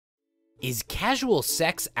Is casual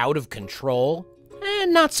sex out of control?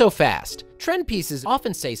 Not so fast. Trend pieces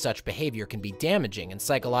often say such behavior can be damaging and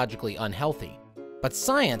psychologically unhealthy. But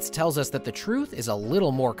science tells us that the truth is a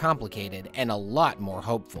little more complicated and a lot more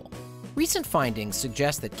hopeful. Recent findings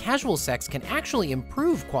suggest that casual sex can actually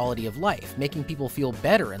improve quality of life, making people feel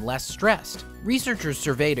better and less stressed. Researchers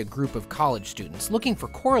surveyed a group of college students looking for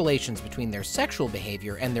correlations between their sexual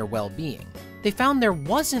behavior and their well-being. They found there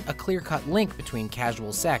wasn't a clear-cut link between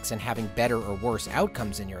casual sex and having better or worse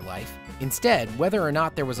outcomes in your life. Instead, whether or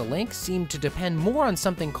not there was a link seemed to depend more on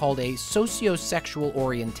something called a sociosexual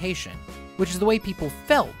orientation, which is the way people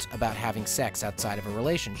felt about having sex outside of a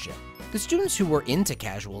relationship. The students who were into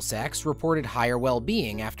casual sex reported higher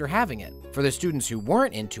well-being after having it. For the students who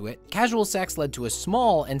weren't into it, casual sex led to a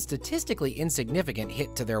small and statistically insignificant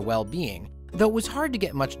hit to their well-being, though it was hard to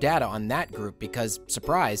get much data on that group because,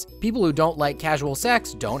 surprise, people who don't like casual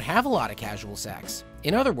sex don't have a lot of casual sex.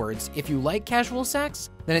 In other words, if you like casual sex,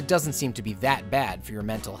 then it doesn't seem to be that bad for your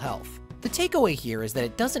mental health. The takeaway here is that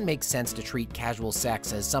it doesn't make sense to treat casual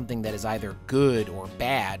sex as something that is either good or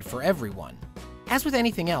bad for everyone. As with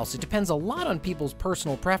anything else, it depends a lot on people's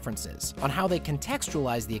personal preferences, on how they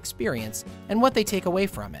contextualize the experience, and what they take away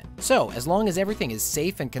from it. So, as long as everything is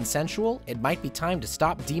safe and consensual, it might be time to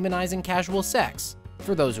stop demonizing casual sex,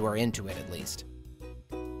 for those who are into it at least.